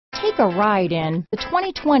Take a ride in the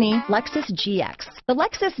 2020 Lexus GX. The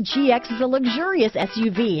Lexus GX is a luxurious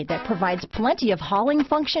SUV that provides plenty of hauling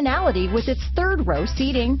functionality with its third-row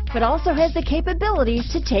seating, but also has the capability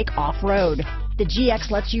to take off-road. The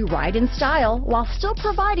GX lets you ride in style while still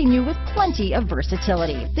providing you with plenty of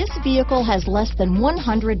versatility. This vehicle has less than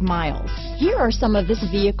 100 miles. Here are some of this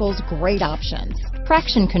vehicle's great options: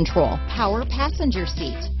 traction control, power passenger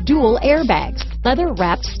seat, dual airbags,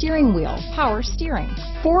 leather-wrapped steering wheel, power steering,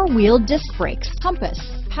 four-wheel disc brakes, compass,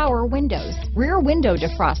 power windows, rear window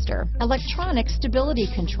defroster, electronic stability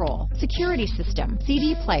control, security system,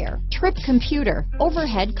 CD player, trip computer,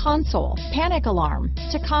 overhead console, panic alarm,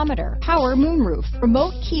 tachometer, power moonroof,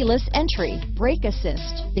 remote keyless entry, brake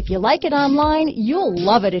assist. If you like it online, you'll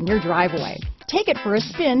love it in your driveway. Take it for a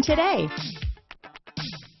spin today.